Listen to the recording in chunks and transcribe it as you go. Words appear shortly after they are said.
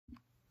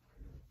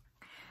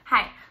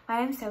Hi,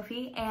 my name is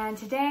Sophie, and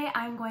today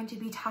I'm going to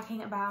be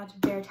talking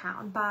about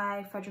Beartown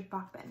by Fredrik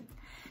Backman.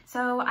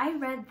 So I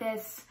read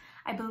this,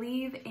 I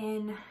believe,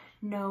 in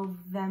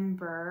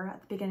November,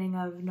 at the beginning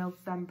of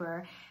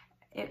November.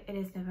 It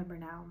is November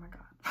now, oh my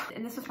god.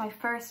 And this was my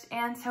first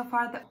and so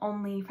far the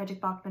only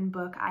Fredrik Backman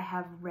book I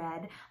have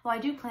read. Well, I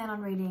do plan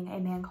on reading A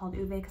Man Called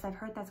Uwe because I've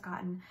heard that's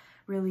gotten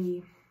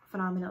really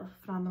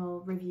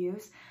phenomenal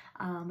reviews.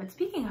 But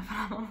speaking of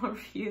phenomenal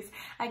reviews,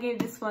 I gave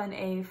this one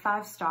a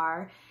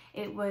 5-star.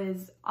 It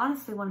was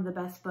honestly one of the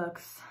best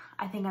books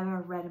I think I've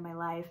ever read in my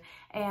life,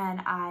 and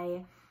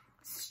I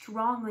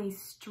strongly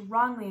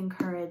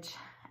encourage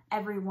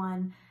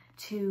everyone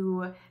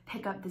to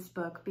pick up this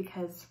book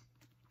because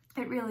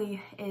it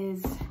really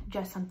is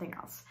just something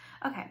else.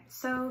 Okay,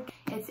 so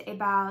it's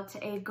about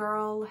a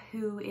girl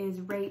who is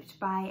raped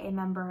by a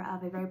member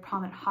of a very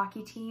prominent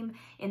hockey team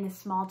in this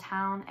small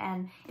town,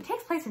 and it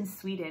takes place in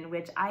Sweden,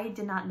 which I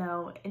did not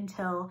know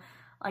until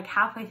like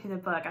halfway through the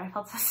book. I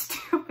felt so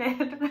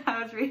stupid when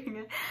I was reading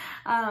it.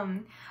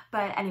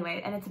 But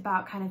anyway, and it's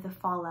about kind of the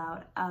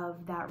fallout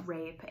of that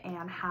rape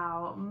and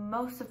how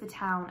most of the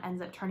town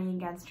ends up turning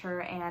against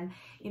her and,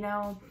 you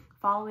know,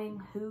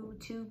 following who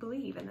to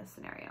believe in this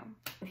scenario.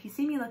 If you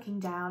see me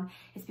looking down,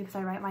 it's because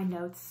I write my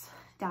notes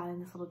down in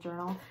this little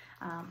journal.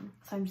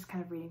 So I'm just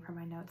kind of reading from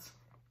my notes.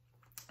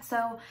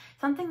 So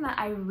something that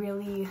I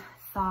really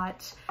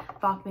thought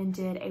Backman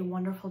did a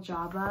wonderful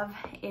job of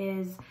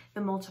is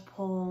the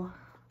multiple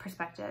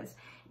perspectives.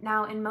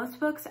 Now, in most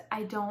books,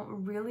 I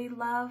don't really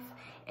love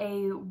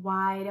a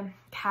wide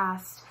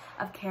cast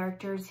of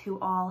characters who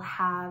all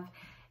have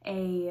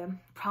a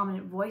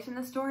prominent voice in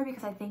the story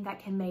because I think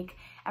that can make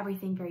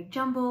everything very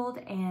jumbled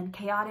and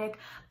chaotic,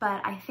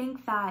 but I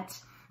think that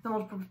the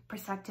multiple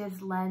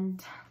perspectives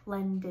lend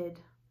a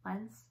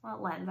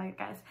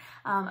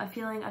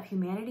feeling of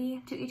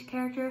humanity to each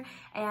character,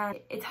 and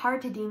it's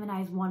hard to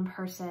demonize one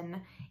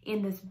person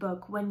in this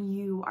book when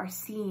you are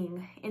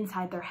seeing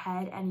inside their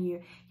head and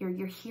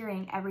you're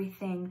hearing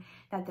everything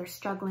that they're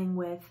struggling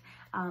with.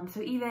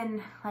 So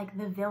even like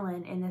the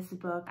villain in this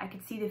book, I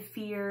could see the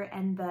fear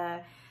and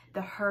the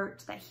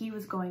hurt that he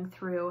was going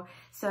through,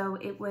 so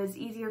it was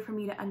easier for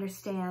me to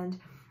understand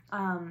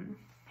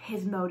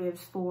his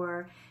motives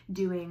for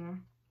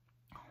doing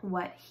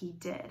what he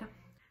did.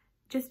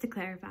 Just to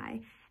clarify,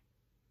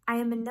 I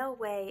am in no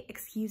way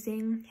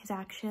excusing his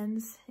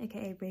actions,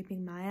 aka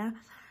raping Maya.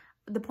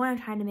 The point I'm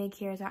trying to make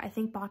here is that I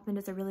think Backman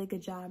does a really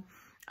good job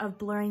of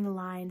blurring the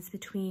lines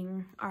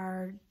between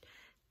our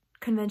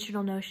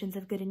conventional notions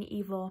of good and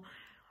evil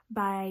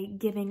by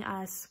giving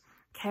us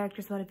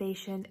characters'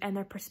 motivation and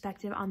their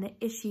perspective on the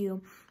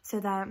issue so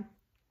that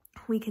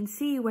we can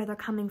see where they're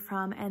coming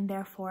from and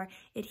therefore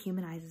it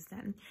humanizes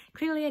them.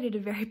 Clearly I did a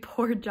very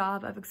poor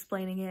job of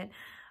explaining it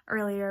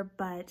earlier,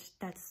 but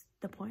that's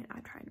the point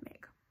I'm trying to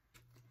make.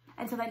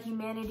 And so that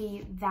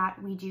humanity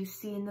that we do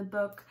see in the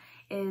book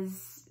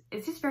is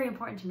just very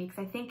important to me,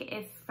 because I think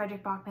if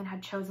Fredrik Backman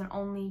had chosen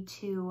only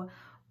to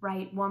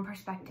write one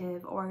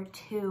perspective or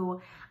two,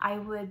 I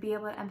would be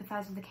able to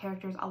empathize with the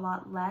characters a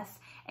lot less,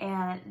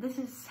 and this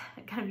is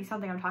going to be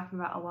something I'm talking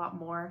about a lot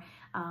more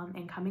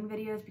in coming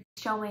videos.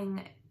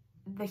 Showing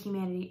the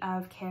humanity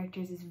of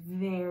characters is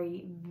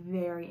very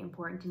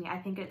important to me. I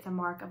think it's a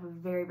mark of a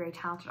very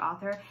talented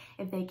author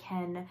if they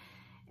can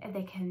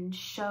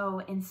show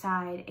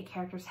inside a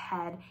character's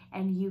head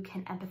and you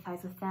can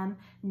empathize with them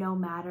no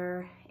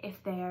matter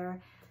if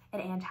they're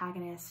an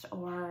antagonist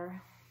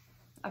or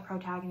a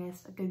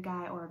protagonist, a good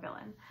guy or a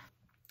villain.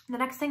 The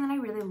next thing that I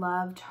really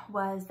loved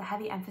was the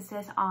heavy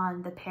emphasis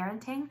on the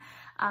parenting.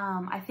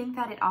 I think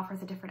that it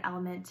offers a different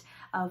element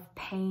of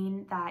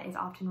pain that is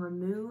often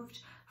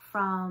removed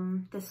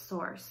from the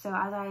source. So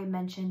as I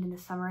mentioned in the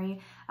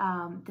summary,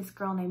 this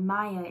girl named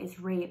Maya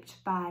is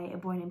raped by a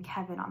boy named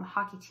Kevin on the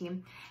hockey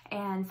team,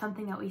 and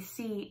something that we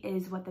see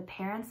is what the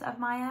parents of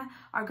Maya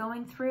are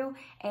going through,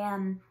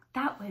 and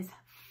that was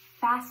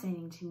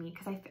fascinating to me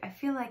because I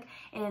feel like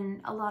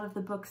in a lot of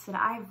the books that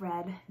I've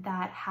read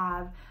that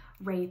have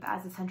rape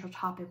as a central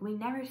topic, we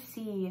never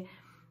see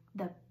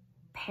the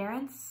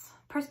parents'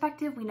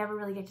 perspective. We never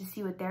really get to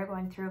see what they're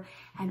going through,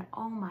 and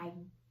oh my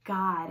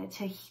God,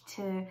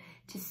 to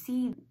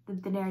see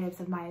the narratives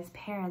of Maya's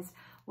parents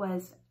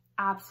was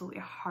absolutely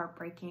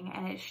heartbreaking,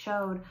 and it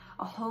showed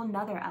a whole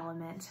nother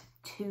element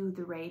to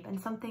the rape, and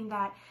something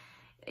that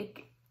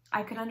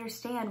I could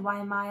understand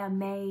why Maya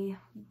may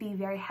be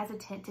very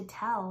hesitant to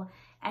tell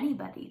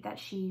anybody that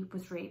she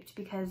was raped,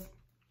 because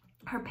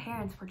her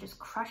parents were just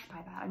crushed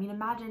by that. I mean,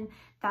 imagine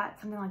that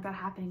something like that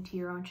happening to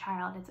your own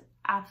child. It's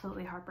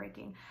absolutely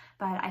heartbreaking.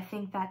 But I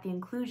think that the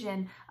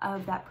inclusion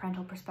of that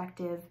parental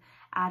perspective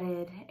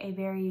added a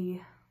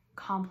very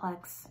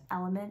complex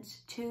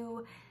element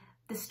to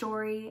the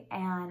story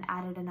and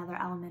added another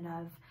element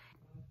of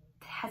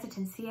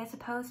hesitancy, I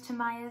suppose, to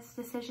Maya's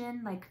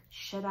decision. Like,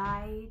 should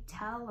I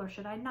tell or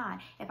should I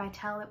not? If I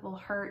tell, it will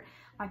hurt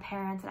my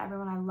parents and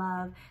everyone I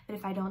love, but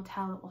if I don't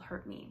tell, it will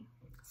hurt me.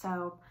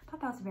 So I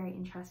thought that was a very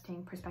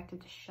interesting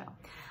perspective to show.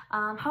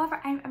 However,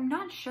 I'm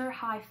not sure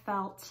how I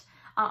felt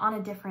on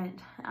a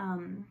different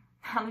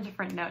on a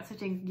different note,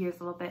 switching gears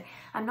a little bit,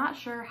 I'm not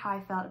sure how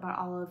I felt about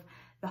all of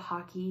the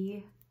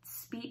hockey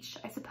speech,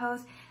 I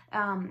suppose.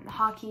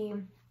 Hockey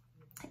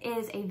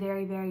is a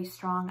very, very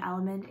strong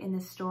element in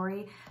this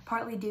story,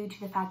 partly due to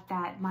the fact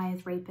that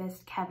Maya's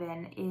rapist,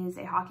 Kevin, is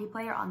a hockey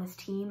player on this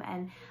team,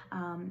 and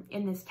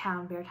in this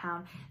town,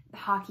 Beartown,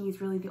 hockey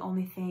is really the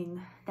only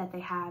thing that they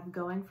have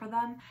going for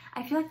them.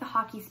 I feel like the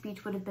hockey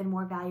speech would have been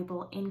more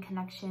valuable in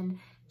connection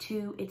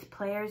to its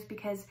players,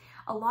 because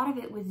a lot of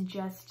it was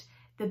just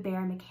the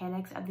bare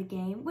mechanics of the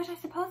game, which I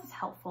suppose is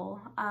helpful,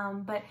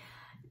 but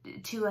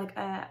to like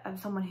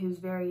someone who's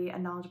very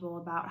knowledgeable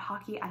about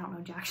hockey, I don't know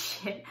jack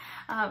shit.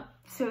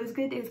 So it was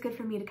good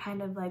for me to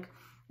kind of like,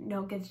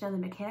 get to know the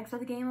mechanics of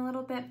the game a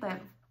little bit, but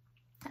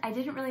I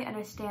didn't really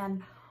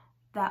understand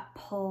that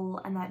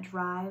pull and that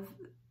drive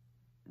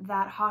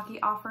that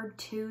hockey offered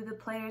to the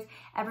players.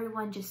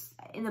 Everyone just,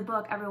 in the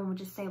book, everyone would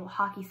just say, well,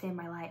 hockey saved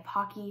my life.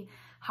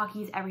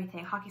 Hockey's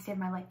everything. Hockey saved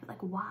my life. But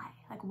like, why?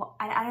 Like, what?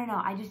 I don't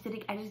know. I just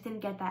didn't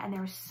get that. And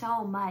there was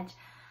so much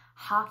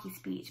hockey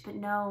speech, but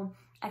no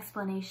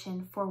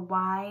explanation for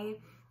why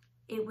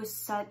it was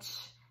such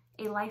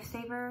a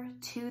lifesaver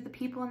to the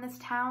people in this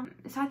town.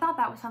 So I thought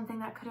that was something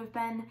that could have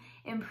been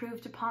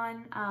improved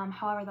upon.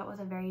 However, that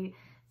was a very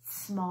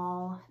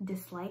small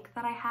dislike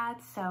that I had,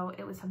 so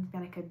it was something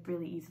that I could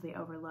really easily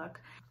overlook.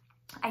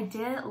 I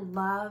did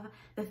love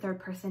the third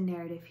person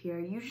narrative here.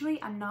 Usually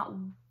I'm not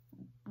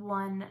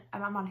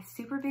a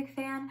super big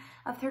fan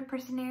of third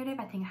person narrative.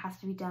 I think it has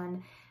to be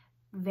done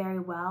very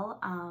well,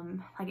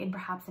 like in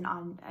perhaps an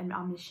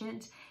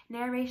omniscient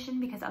narration,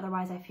 because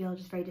otherwise I feel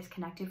just very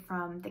disconnected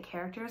from the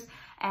characters,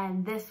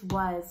 and this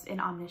was an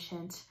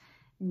omniscient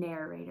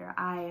narrator.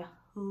 I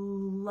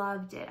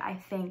loved it. I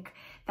think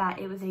that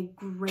it was a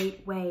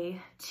great way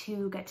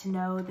to get to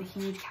know the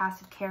huge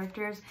cast of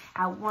characters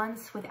at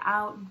once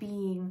without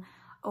being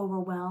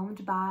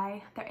overwhelmed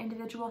by their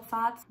individual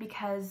thoughts,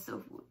 because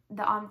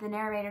the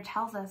narrator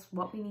tells us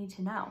what we need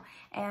to know.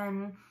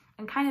 And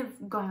kind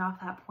of going off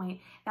that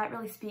point, that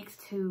really speaks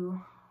to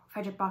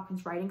Fredrik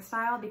Backman's writing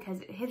style, because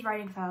his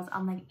writing style is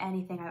unlike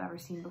anything I've ever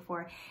seen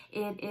before.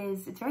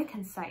 It's very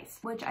concise,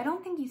 which I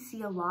don't think you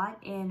see a lot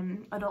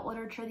in adult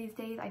literature these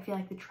days. I feel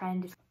like the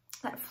trend is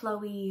that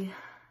flowy,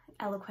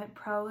 eloquent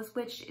prose,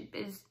 which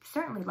is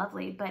certainly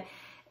lovely, but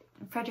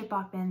Fredrik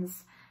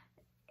Backman's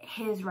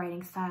his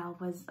writing style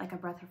was like a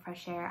breath of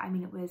fresh air. I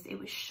mean, it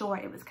was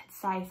short, it was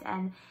concise,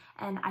 and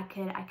I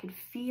could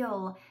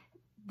feel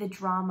the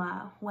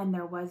drama when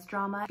there was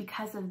drama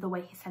because of the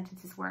way his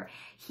sentences were.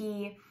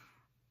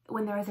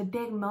 When there was a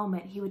big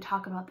moment, he would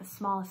talk about the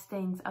smallest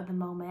things of the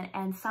moment,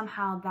 and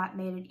somehow that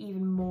made it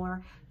even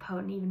more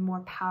potent, even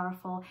more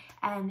powerful,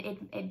 and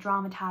it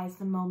dramatized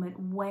the moment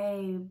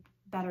way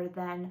better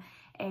than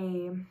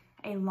a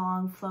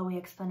long, flowy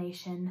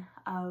explanation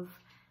of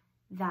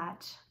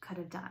that could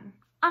have done.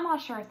 I'm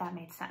not sure if that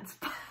made sense,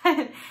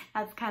 but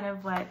that's kind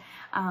of what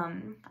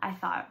I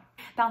thought.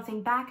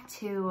 Bouncing back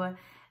to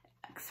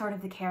sort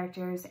of the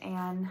characters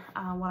and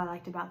what I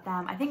liked about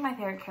them, I think my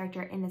favorite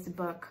character in this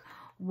book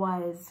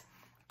was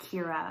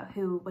Kira,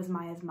 who was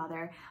Maya's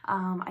mother.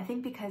 I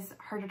think because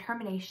her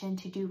determination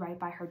to do right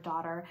by her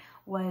daughter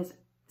was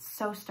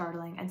so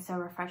startling and so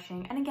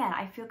refreshing. And again,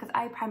 I feel, because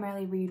I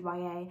primarily read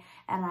YA,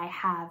 and I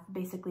have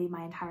basically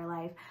my entire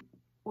life,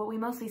 what we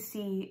mostly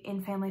see in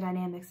family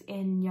dynamics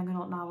in young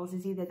adult novels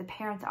is either the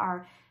parents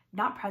are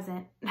not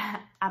present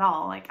at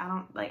all,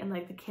 and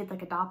the kid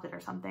like adopted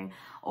or something,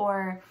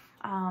 or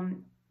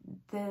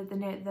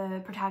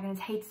the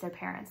protagonist hates their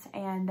parents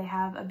and they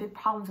have a big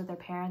problems with their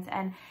parents,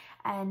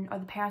 or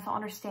the parents don't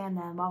understand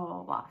them, blah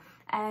blah blah blah.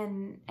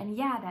 And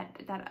yeah,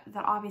 that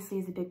obviously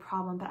is a big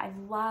problem, but I've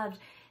loved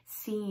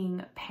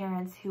seeing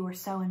parents who are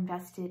so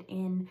invested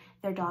in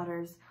their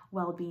daughter's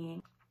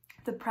well-being.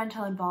 The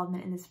parental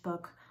involvement in this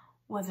book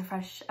was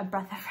a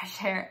breath of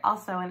fresh air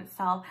also in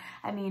itself.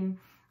 I mean,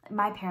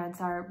 my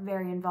parents are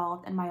very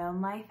involved in my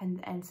own life,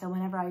 and so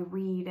whenever I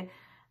read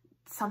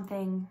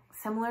something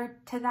similar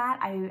to that,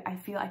 I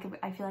feel like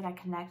I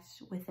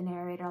connect with the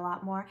narrator a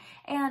lot more.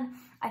 And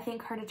I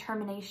think her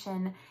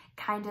determination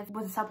kind of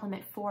was a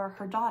supplement for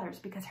her daughters,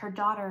 because her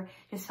daughter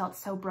just felt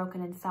so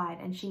broken inside,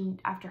 and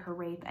after her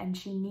rape, and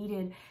she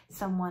needed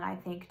someone, I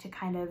think, to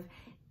kind of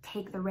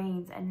take the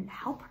reins and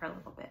help her a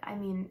little bit. I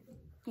mean,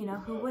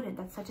 who wouldn't?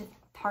 That's such a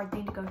hard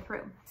thing to go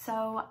through.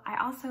 So I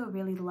also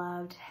really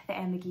loved the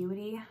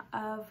ambiguity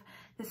of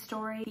the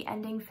story. The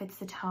ending fits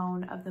the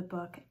tone of the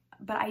book,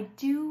 but I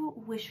do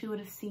wish we would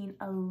have seen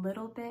a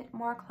little bit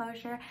more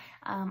closure.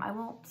 I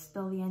won't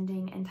spill the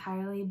ending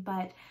entirely,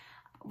 but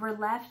we're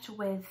left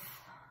with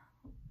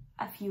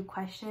a few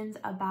questions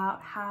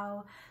about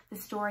how the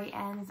story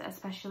ends,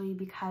 especially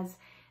because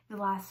the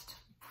last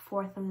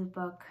fourth of the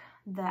book,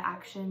 the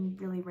action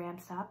really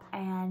ramps up,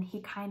 and he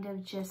kind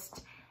of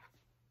just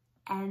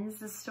ends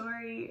the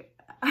story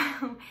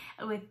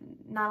with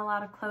not a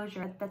lot of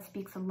closure. That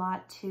speaks a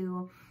lot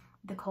to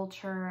the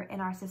culture in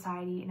our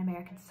society, in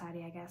American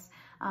society, I guess,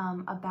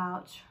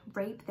 about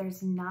rape.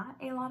 There's not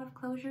a lot of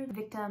closure. The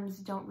victims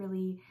don't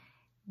really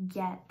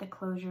get the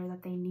closure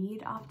that they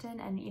need often.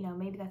 And, you know,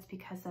 maybe that's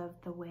because of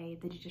the way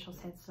the judicial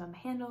system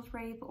handles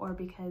rape, or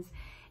because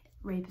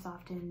rape is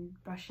often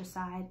brushed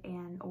aside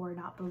and or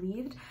not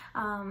believed.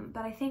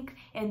 But I think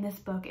in this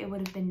book, it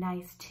would have been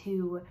nice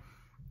to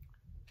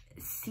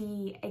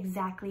see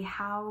exactly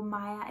how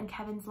Maya and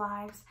Kevin's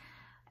lives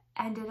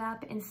ended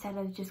up, instead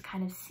of just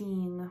kind of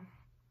seeing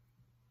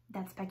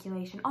that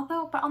speculation.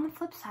 But on the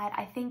flip side,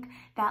 I think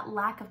that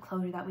lack of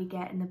closure that we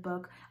get in the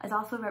book is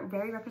also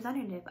very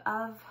representative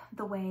of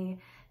the way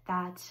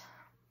that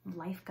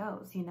life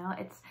goes. You know,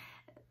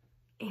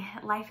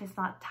 life is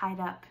not tied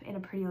up in a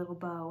pretty little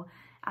bow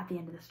at the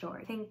end of the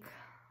story.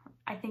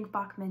 I think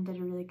Backman did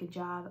a really good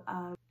job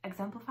of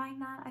exemplifying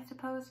that, I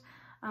suppose.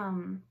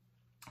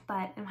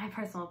 But in my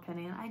personal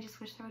opinion, I just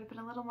wish there would have been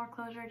a little more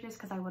closure, just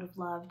because I would have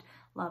loved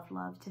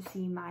to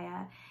see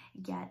Maya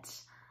get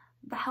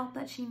the help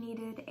that she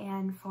needed,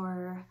 and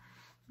for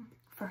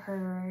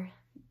her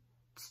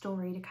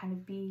story to kind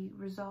of be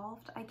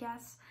resolved, I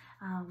guess.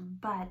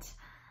 But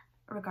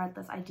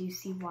regardless, I do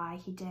see why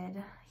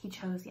he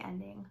chose the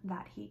ending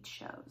that he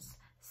chose.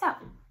 So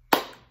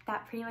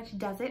that pretty much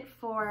does it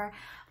for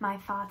my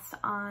thoughts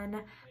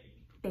on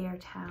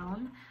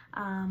Beartown.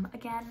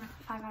 Again,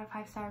 5 out of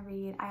 5 star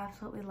read. I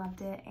absolutely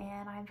loved it,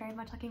 and I'm very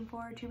much looking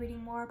forward to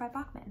reading more by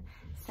Backman.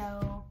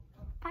 So,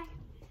 bye!